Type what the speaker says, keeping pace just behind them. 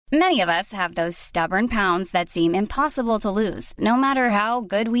Many of us have those stubborn pounds that seem impossible to lose, no matter how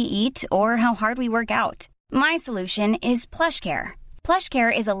good we eat or how hard we work out. My solution is PlushCare.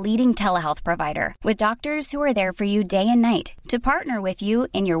 PlushCare is a leading telehealth provider with doctors who are there for you day and night to partner with you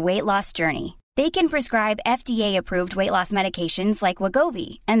in your weight loss journey. They can prescribe FDA-approved weight loss medications like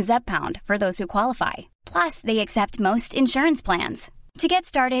Wegovy and Zepbound for those who qualify. Plus, they accept most insurance plans. To get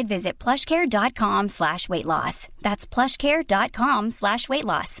started, visit plushcare.com/weightloss. That's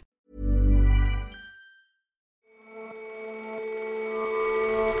plushcare.com/weightloss.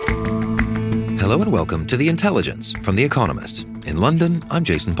 Hello and welcome to The Intelligence from The Economist. In London, I'm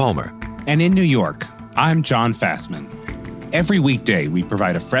Jason Palmer. And in New York, I'm John Fassman. Every weekday, we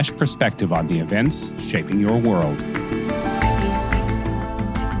provide a fresh perspective on the events shaping your world.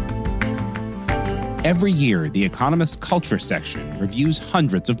 Every year, The Economist's Culture section reviews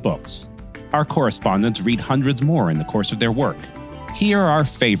hundreds of books. Our correspondents read hundreds more in the course of their work. Here are our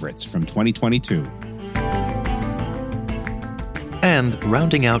favorites from 2022. And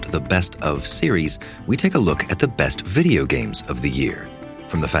rounding out the Best of series, we take a look at the best video games of the year.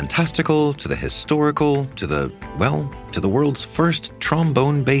 From the fantastical to the historical to the world's first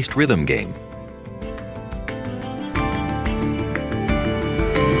trombone-based rhythm game.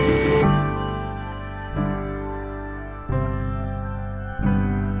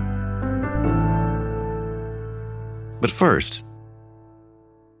 But first,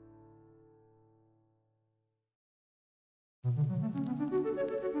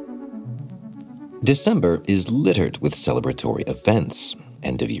 December is littered with celebratory events,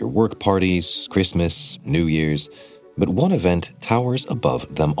 end-of-year work parties, Christmas, New Year's, but one event towers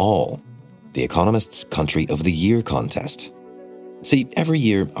above them all, The Economist's Country of the Year contest. See, every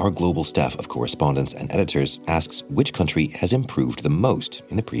year, our global staff of correspondents and editors asks which country has improved the most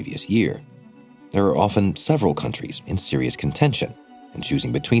in the previous year. There are often several countries in serious contention, and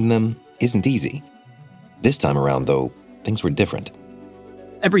choosing between them isn't easy. This time around, though, things were different.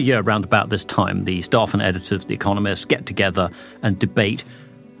 Every year around about this time, the staff and editors of The Economist get together and debate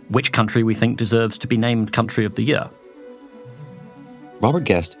which country we think deserves to be named Country of the Year. Robert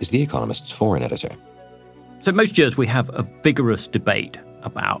Guest is The Economist's foreign editor. So most years we have a vigorous debate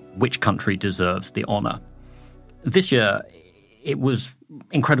about which country deserves the honour. This year, it was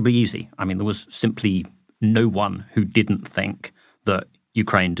incredibly easy. I mean, there was simply no one who didn't think that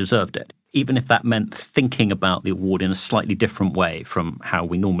Ukraine deserved it, even if that meant thinking about the award in a slightly different way from how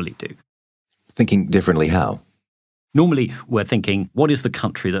we normally do. Thinking differently how? Normally, we're thinking, what is the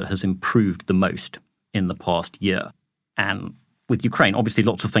country that has improved the most in the past year? And with Ukraine, obviously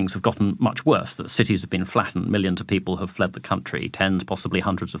lots of things have gotten much worse. The cities have been flattened, millions of people have fled the country, tens, possibly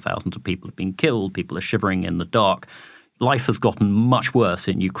hundreds of thousands of people have been killed, people are shivering in the dark. Life has gotten much worse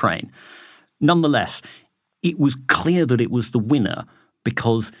in Ukraine. Nonetheless, it was clear that it was the winner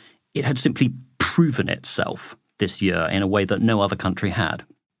because it had simply proven itself this year in a way that no other country had.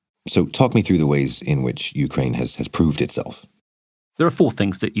 So talk me through the ways in which Ukraine has proved itself. There are four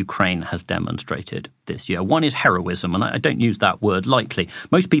things that Ukraine has demonstrated this year. One is heroism, and I don't use that word lightly.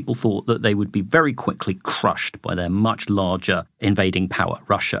 Most people thought that they would be very quickly crushed by their much larger invading power,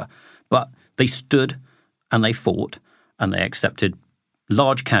 Russia. But they stood and they fought and they accepted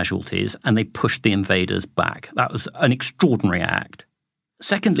large casualties and they pushed the invaders back. That was an extraordinary act.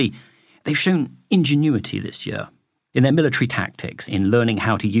 Secondly, they've shown ingenuity this year in their military tactics, in learning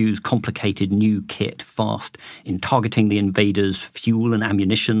how to use complicated new kit fast, in targeting the invaders' fuel and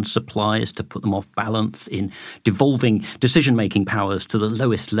ammunition supplies to put them off balance, in devolving decision-making powers to the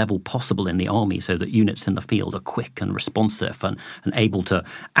lowest level possible in the army so that units in the field are quick and responsive and able to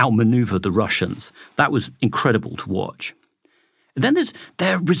outmaneuver the Russians. That was incredible to watch. Then there's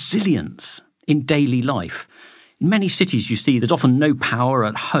their resilience in daily life. In many cities, you see there's often no power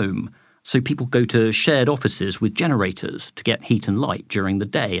at home, so people go to shared offices with generators to get heat and light during the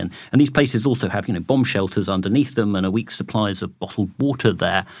day. And these places also have, bomb shelters underneath them and a week's supplies of bottled water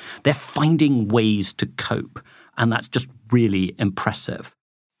there. They're finding ways to cope, and that's just really impressive.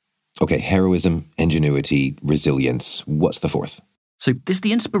 Okay, heroism, ingenuity, resilience. What's the fourth? So there's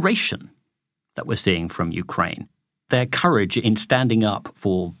the inspiration that we're seeing from Ukraine. Their courage in standing up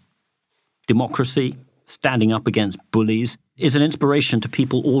for democracy, standing up against bullies, is an inspiration to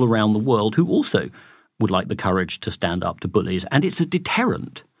people all around the world who also would like the courage to stand up to bullies. And it's a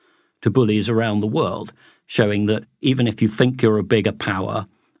deterrent to bullies around the world, showing that even if you think you're a bigger power,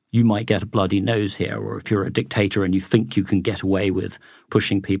 you might get a bloody nose here. Or if you're a dictator and you think you can get away with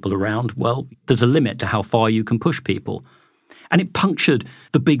pushing people around, well, there's a limit to how far you can push people. And it punctured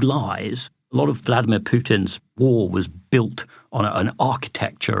the big lies. A lot of Vladimir Putin's war was built on an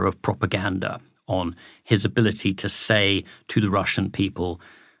architecture of propaganda, on his ability to say to the Russian people,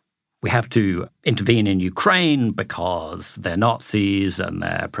 we have to intervene in Ukraine because they're Nazis and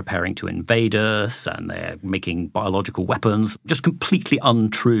they're preparing to invade us and they're making biological weapons. Just completely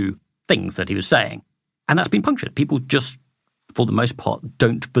untrue things that he was saying. And that's been punctured. People just, for the most part,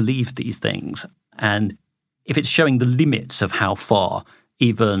 don't believe these things. And if it's showing the limits of how far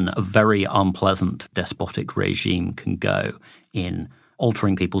even a very unpleasant despotic regime can go in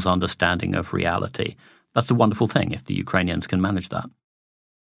altering people's understanding of reality, that's a wonderful thing if the Ukrainians can manage that.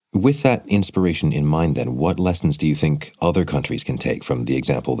 With that inspiration in mind, then, what lessons do you think other countries can take from the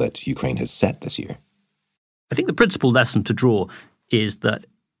example that Ukraine has set this year? I think the principal lesson to draw is that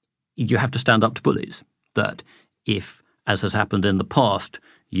you have to stand up to bullies. That if, as has happened in the past,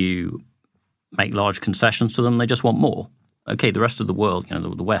 you make large concessions to them, they just want more. Okay, the rest of the world,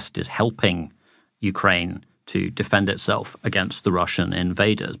 the West is helping Ukraine to defend itself against the Russian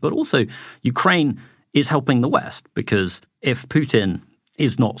invaders. But also, Ukraine is helping the West, because if Putin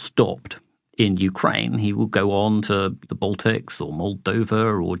is not stopped in Ukraine, he will go on to the Baltics or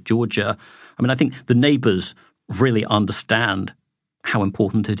Moldova or Georgia. I mean, I think the neighbors really understand how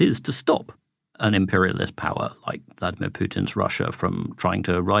important it is to stop an imperialist power like Vladimir Putin's Russia from trying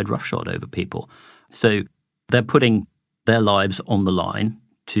to ride roughshod over people. So they're putting their lives on the line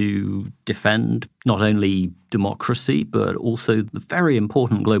to defend not only democracy, but also the very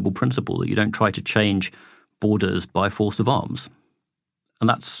important global principle that you don't try to change borders by force of arms. And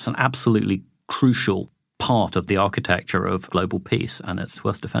that's an absolutely crucial part of the architecture of global peace, and it's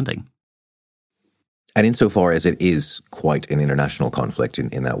worth defending. And insofar as it is quite an international conflict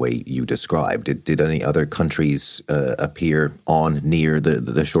in that way you described, did any other countries appear near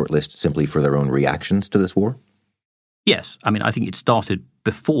the shortlist simply for their own reactions to this war? Yes. I mean, I think it started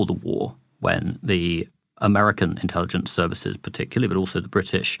before the war when the American intelligence services particularly, but also the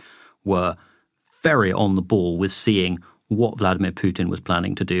British, were very on the ball with seeing what Vladimir Putin was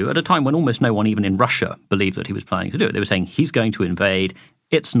planning to do at a time when almost no one, even in Russia, believed that he was planning to do it. They were saying, he's going to invade.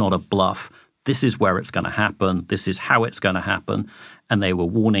 It's not a bluff. This is where it's going to happen. This is how it's going to happen. And they were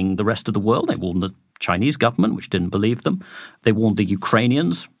warning the rest of the world. They warned the Chinese government, which didn't believe them. They warned the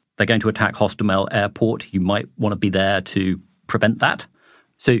Ukrainians. They're going to attack Hostomel Airport. You might want to be there to prevent that.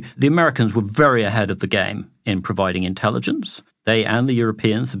 So the Americans were very ahead of the game in providing intelligence. They and the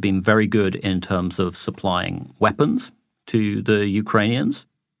Europeans have been very good in terms of supplying weapons to the Ukrainians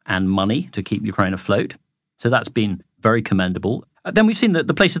and money to keep Ukraine afloat. So that's been very commendable. Then we've seen that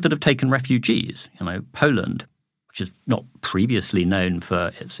the places that have taken refugees, Poland, which is not previously known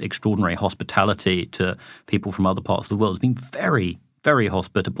for its extraordinary hospitality to people from other parts of the world, has been very, very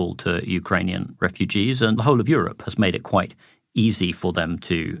hospitable to Ukrainian refugees. And the whole of Europe has made it quite easy for them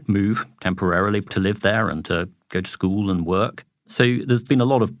to move temporarily, to live there and to go to school and work. So there's been a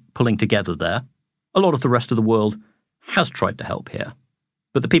lot of pulling together there. A lot of the rest of the world has tried to help here.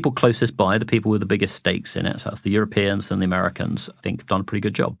 But the people closest by, the people with the biggest stakes in it, so that's the Europeans and the Americans, I think have done a pretty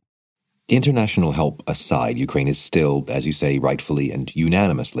good job. International help aside, Ukraine is still, as you say, rightfully and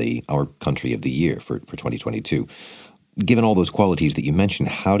unanimously our country of the year for 2022. Given all those qualities that you mentioned,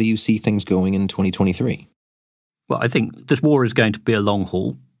 how do you see things going in 2023? Well, I think this war is going to be a long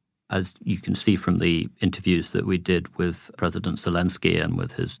haul. As you can see from the interviews that we did with President Zelensky and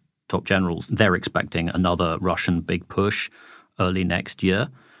with his top generals, they're expecting another Russian big push early next year.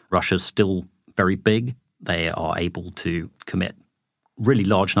 Russia's still very big. They are able to commit really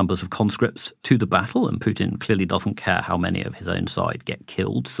large numbers of conscripts to the battle, and Putin clearly doesn't care how many of his own side get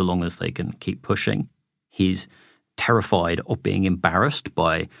killed so long as they can keep pushing. He's terrified of being embarrassed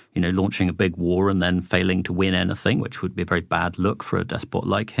by, launching a big war and then failing to win anything, which would be a very bad look for a despot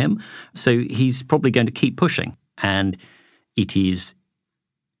like him. So he's probably going to keep pushing. And it is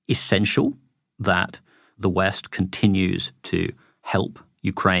essential that the West continues to help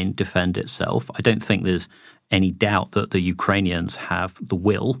Ukraine defend itself. I don't think there's any doubt that the Ukrainians have the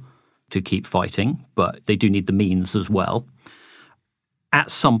will to keep fighting, but they do need the means as well.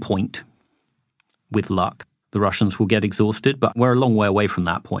 At some point, with luck, the Russians will get exhausted, but we're a long way away from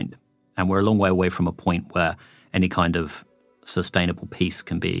that point. And we're a long way away from a point where any kind of sustainable peace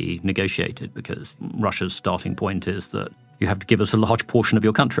can be negotiated, because Russia's starting point is that you have to give us a large portion of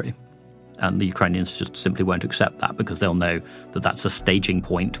your country. And the Ukrainians just simply won't accept that, because they'll know that that's a staging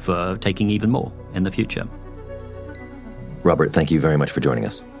point for taking even more in the future. Robert, thank you very much for joining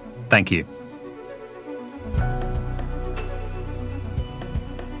us. Thank you.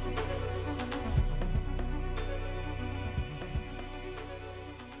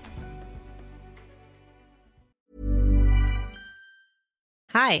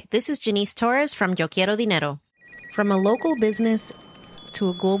 Hi, this is Janice Torres from Yo Quiero Dinero. From a local business to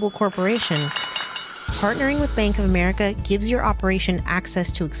a global corporation, Partnering with Bank of America gives your operation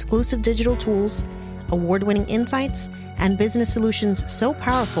access to exclusive digital tools, award-winning insights, and business solutions so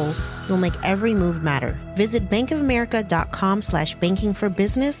powerful, you'll make every move matter. Visit bankofamerica.com/banking for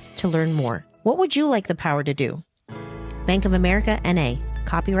business to learn more. What would you like the power to do? Bank of America, N.A.,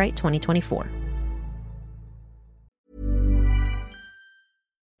 copyright 2024.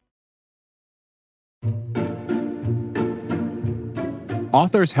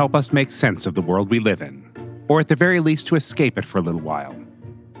 Authors help us make sense of the world we live in, or at the very least to escape it for a little while.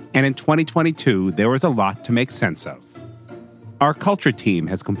 And in 2022, there was a lot to make sense of. Our culture team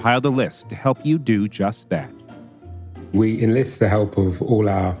has compiled a list to help you do just that. We enlist the help of all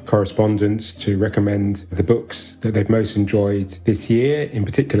our correspondents to recommend the books that they've most enjoyed this year, in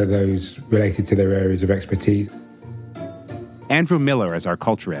particular those related to their areas of expertise. Andrew Miller is our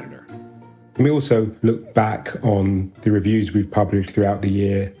culture editor. We also look back on the reviews we've published throughout the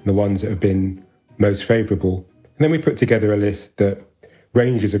year, the ones that have been most favourable. And then we put together a list that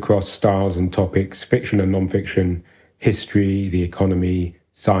ranges across styles and topics, fiction and non-fiction, history, the economy,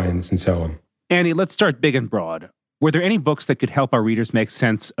 science, and so on. Annie, let's start big and broad. Were there any books that could help our readers make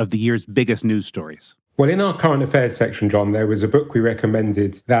sense of the year's biggest news stories? Well, in our current affairs section, John, there was a book we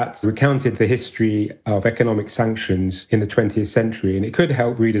recommended that recounted the history of economic sanctions in the 20th century, and it could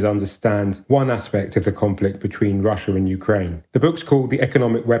help readers understand one aspect of the conflict between Russia and Ukraine. The book's called The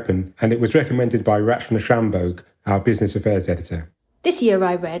Economic Weapon, and it was recommended by Rachna Shambhog, our business affairs editor. This year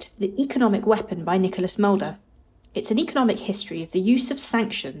I read The Economic Weapon by Nicholas Mulder. It's an economic history of the use of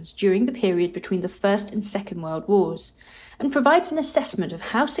sanctions during the period between the First and Second World Wars, and provides an assessment of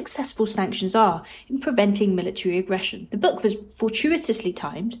how successful sanctions are in preventing military aggression. The book was fortuitously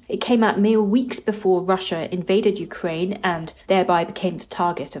timed. It came out mere weeks before Russia invaded Ukraine and thereby became the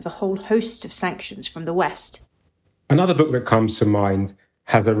target of a whole host of sanctions from the West. Another book that comes to mind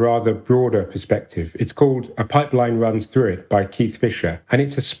has a rather broader perspective. It's called A Pipeline Runs Through It by Keith Fisher, and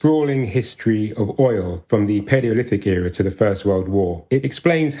it's a sprawling history of oil from the Paleolithic era to the First World War. It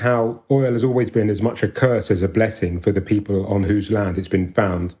explains how oil has always been as much a curse as a blessing for the people on whose land it's been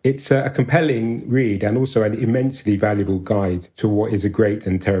found. It's a compelling read and also an immensely valuable guide to what is a great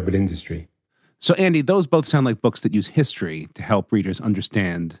and terrible industry. So, Andy, those both sound like books that use history to help readers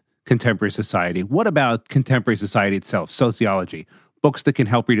understand contemporary society. What about contemporary society itself, sociology? Books that can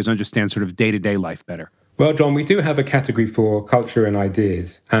help readers understand sort of day-to-day life better? Well, John, we do have a category for culture and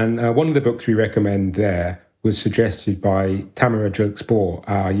ideas. And one of the books we recommend there was suggested by Tamara Gilkspoor,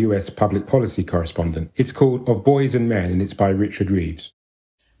 our US public policy correspondent. It's called Of Boys and Men, and it's by Richard Reeves.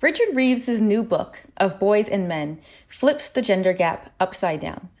 Richard Reeves' new book, Of Boys and Men, flips the gender gap upside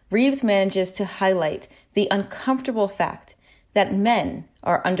down. Reeves manages to highlight the uncomfortable fact that men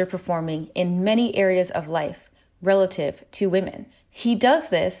are underperforming in many areas of life relative to women. He does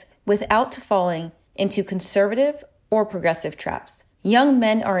this without falling into conservative or progressive traps. Young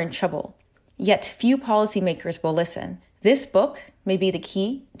men are in trouble, yet few policymakers will listen. This book may be the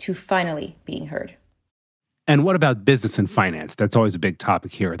key to finally being heard. And what about business and finance? That's always a big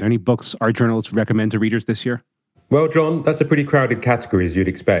topic here. Are there any books our journalists recommend to readers this year? Well, John, that's a pretty crowded category, as you'd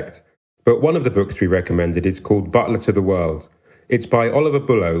expect. But one of the books we recommended is called Butler to the World. It's by Oliver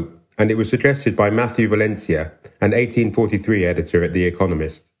Bullough, and it was suggested by Matthew Valencia, an 1843 editor at The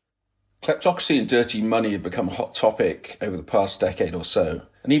Economist. Kleptocracy and dirty money have become a hot topic over the past decade or so.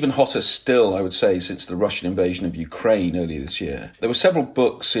 And even hotter still, I would say, since the Russian invasion of Ukraine earlier this year. There were several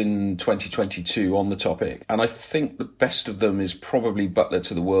books in 2022 on the topic, and I think the best of them is probably Butler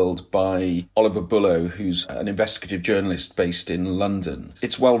to the World by Oliver Bullough, who's an investigative journalist based in London.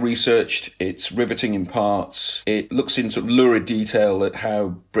 It's well researched, it's riveting in parts, it looks in sort of lurid detail at how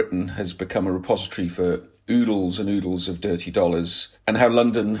Britain has become a repository for oodles and oodles of dirty dollars, and how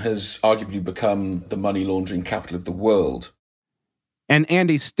London has arguably become the money laundering capital of the world. And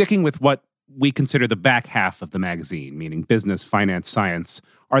Andy, sticking with what we consider the back half of the magazine, meaning business, finance, science,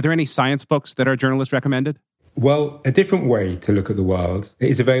 are there any science books that our journalists recommended? Well, A Different Way to Look at the World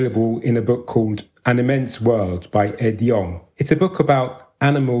is available in a book called An Immense World by Ed Yong. It's a book about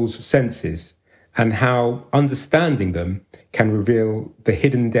animals' senses and how understanding them can reveal the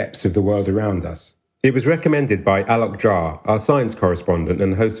hidden depths of the world around us. It was recommended by Alok Jha, our science correspondent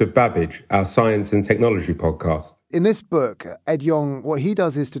and host of Babbage, our science and technology podcast. In this book, Ed Yong, what he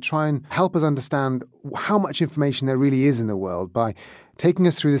does is to try and help us understand how much information there really is in the world by taking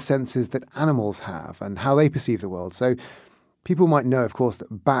us through the senses that animals have and how they perceive the world. So people might know, of course,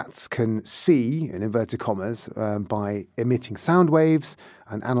 that bats can see, in inverted commas, by emitting sound waves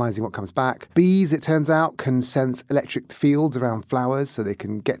and analysing what comes back. Bees, it turns out, can sense electric fields around flowers so they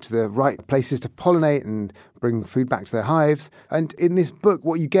can get to the right places to pollinate and bring food back to their hives. And in this book,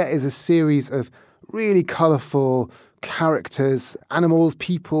 what you get is a series of really colourful characters, animals,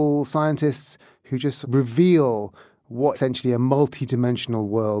 people, scientists, who just reveal what's essentially a multi-dimensional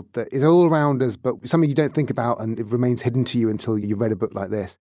world that is all around us, but something you don't think about and it remains hidden to you until you read a book like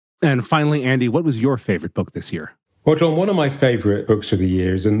this. And finally, Andy, what was your favourite book this year? Well, John, one of my favourite books of the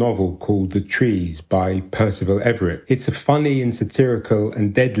year is a novel called The Trees by Percival Everett. It's a funny and satirical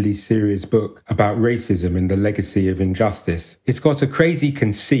and deadly serious book about racism and the legacy of injustice. It's got a crazy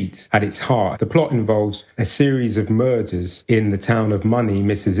conceit at its heart. The plot involves a series of murders in the town of Money,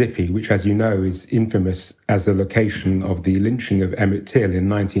 Mississippi, which, as you know, is infamous as the location of the lynching of Emmett Till in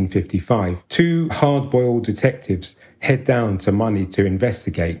 1955. Two hard-boiled detectives head down to Money to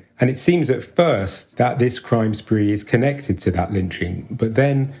investigate. And it seems at first that this crime spree is connected to that lynching, but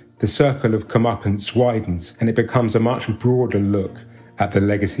then the circle of comeuppance widens and it becomes a much broader look at the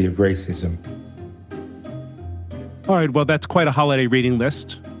legacy of racism. All right, well, that's quite a holiday reading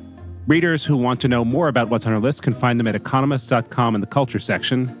list. Readers who want to know more about what's on our list can find them at economist.com in the culture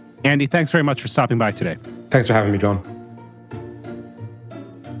section. Andy, thanks very much for stopping by today. Thanks for having me, John.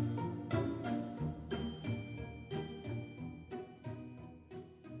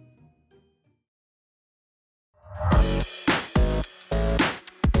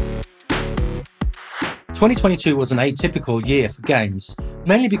 "2022 was an atypical year for games,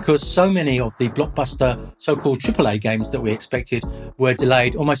 mainly because so many of the blockbuster so-called AAA games that we expected were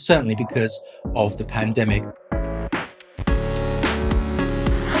delayed, almost certainly because of the pandemic."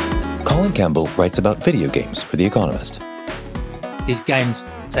 Colin Campbell writes about video games for The Economist. These games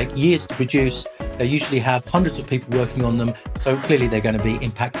take years to produce. They usually have hundreds of people working on them, so clearly they're going to be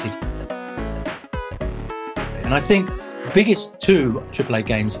impacted. And I think the biggest two AAA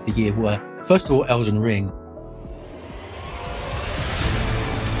games of the year were, first of all, Elden Ring,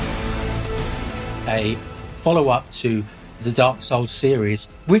 a follow-up to the Dark Souls series,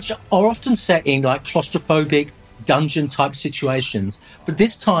 which are often set in like claustrophobic dungeon-type situations. But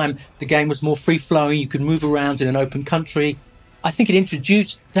this time, the game was more free-flowing. You could move around in an open country. I think it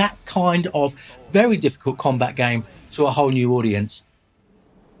introduced that kind of very difficult combat game to a whole new audience.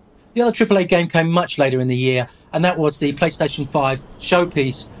 The other AAA game came much later in the year, and that was the PlayStation 5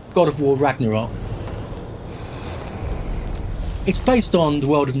 showpiece, God of War Ragnarok. It's based on the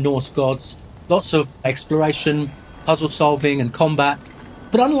world of Norse gods, lots of exploration, puzzle solving and combat.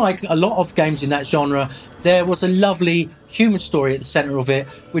 But unlike a lot of games in that genre, there was a lovely human story at the centre of it,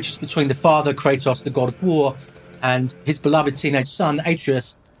 which is between the father, Kratos, the god of war, and his beloved teenage son,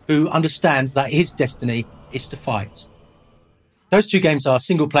 Atreus, who understands that his destiny is to fight. Those two games are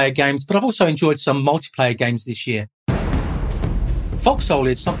single-player games, but I've also enjoyed some multiplayer games this year. Foxhole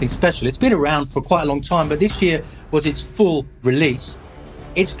is something special. It's been around for quite a long time, but this year was its full release.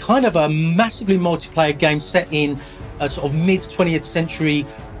 It's kind of a massively multiplayer game set in a sort of mid-20th century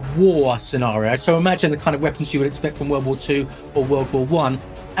war scenario. So imagine the kind of weapons you would expect from World War II or World War I.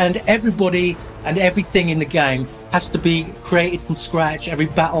 And everybody and everything in the game has to be created from scratch. Every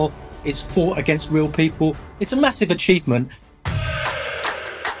battle is fought against real people. It's a massive achievement.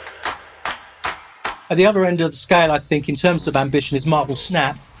 At the other end of the scale, I think, in terms of ambition, is Marvel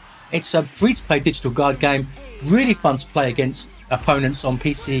Snap. It's a free-to-play digital guide game, really fun to play against opponents on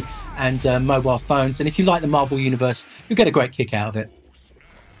PC and mobile phones. And if you like the Marvel Universe, you'll get a great kick out of it.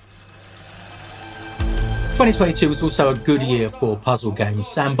 2022 was also a good year for puzzle games.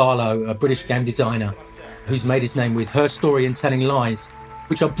 Sam Barlow, a British game designer who's made his name with Her Story and Telling Lies,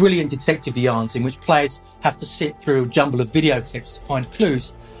 which are brilliant detective yarns in which players have to sit through a jumble of video clips to find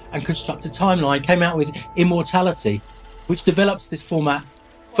clues and construct a timeline, came out with Immortality, which develops this format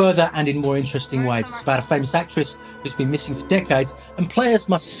further and in more interesting ways. It's about a famous actress who's been missing for decades, and players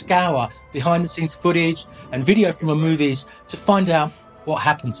must scour behind-the-scenes footage and video from her movies to find out what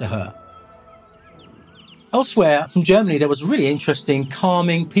happened to her. Elsewhere, from Germany, there was a really interesting,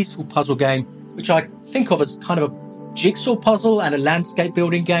 calming, peaceful puzzle game, which I think of as kind of a jigsaw puzzle and a landscape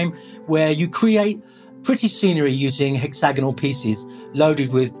building game where you create pretty scenery using hexagonal pieces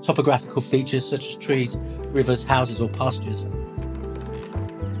loaded with topographical features such as trees, rivers, houses or pastures.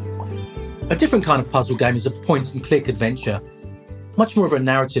 A different kind of puzzle game is a point-and-click adventure, much more of a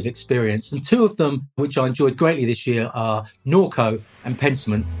narrative experience, and two of them, which I enjoyed greatly this year, are Norco and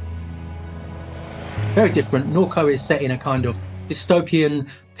Pentiment. Very different. Norco is set in a kind of dystopian,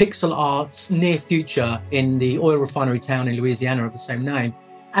 pixel art, near future in the oil refinery town in Louisiana of the same name.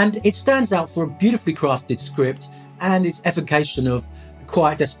 And it stands out for a beautifully crafted script and its evocation of the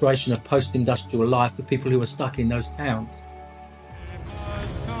quiet desperation of post-industrial life for people who are stuck in those towns.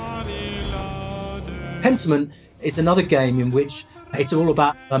 Pentiment is another game in which it's all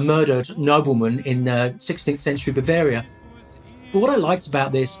about a murdered nobleman in 16th century Bavaria. But what I liked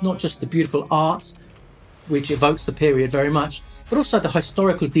about this, not just the beautiful art which evokes the period very much, but also the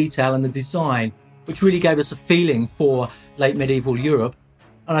historical detail and the design, which really gave us a feeling for late medieval Europe.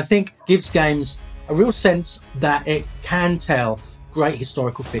 And I think gives games a real sense that it can tell great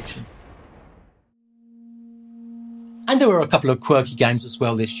historical fiction. And there were a couple of quirky games as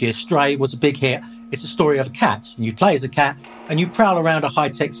well this year. Stray was a big hit. It's a story of a cat, and you play as a cat, and you prowl around a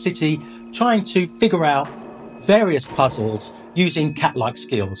high-tech city trying to figure out various puzzles using cat-like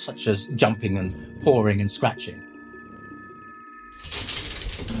skills, such as jumping and pawing and scratching.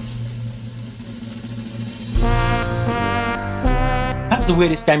 Perhaps the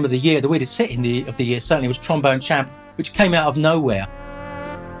weirdest game of the year, the weirdest hit of the year certainly was Trombone Champ, which came out of nowhere.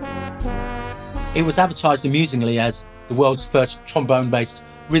 It was advertised amusingly as the world's first trombone-based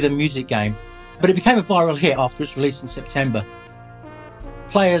rhythm music game, but it became a viral hit after its release in September.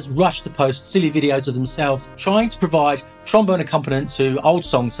 Players rushed to post silly videos of themselves trying to provide trombone accompaniment to old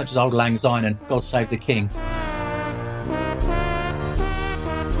songs such as Auld Lang Syne and God Save the King.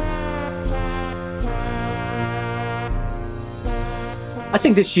 I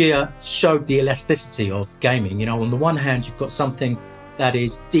think this year showed the elasticity of gaming. You know, on the one hand, you've got something that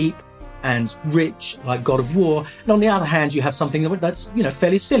is deep and rich, like God of War, and on the other hand, you have something that's, you know,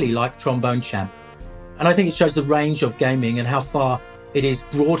 fairly silly, like Trombone Champ. And I think it shows the range of gaming and how far it is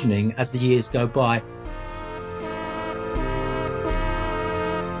broadening as the years go by.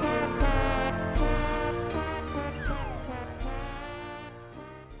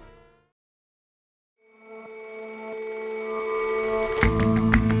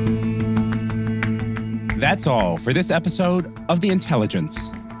 That's all for this episode of The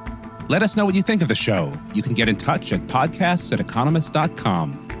Intelligence. Let us know what you think of the show. You can get in touch at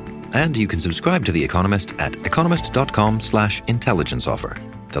podcasts@economist.com. And you can subscribe to The Economist at economist.com/intelligence offer.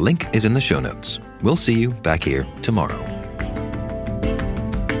 The link is in the show notes. We'll see you back here tomorrow.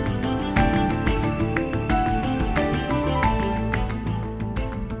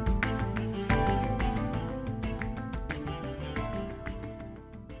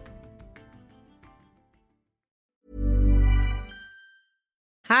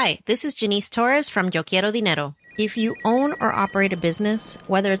 Hi, this is Janice Torres from Yo Quiero Dinero. If you own or operate a business,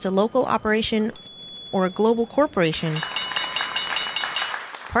 whether it's a local operation or a global corporation,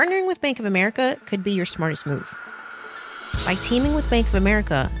 partnering with Bank of America could be your smartest move. By teaming with Bank of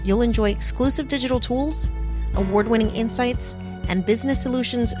America, you'll enjoy exclusive digital tools, award-winning insights, and business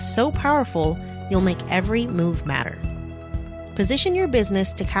solutions so powerful you'll make every move matter. Position your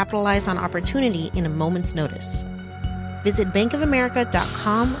business to capitalize on opportunity in a moment's notice. Visit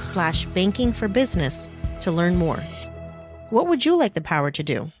bankofamerica.com/bankingforbusiness to learn more. What would you like the power to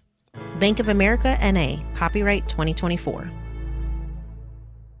do? Bank of America, N.A., copyright 2024.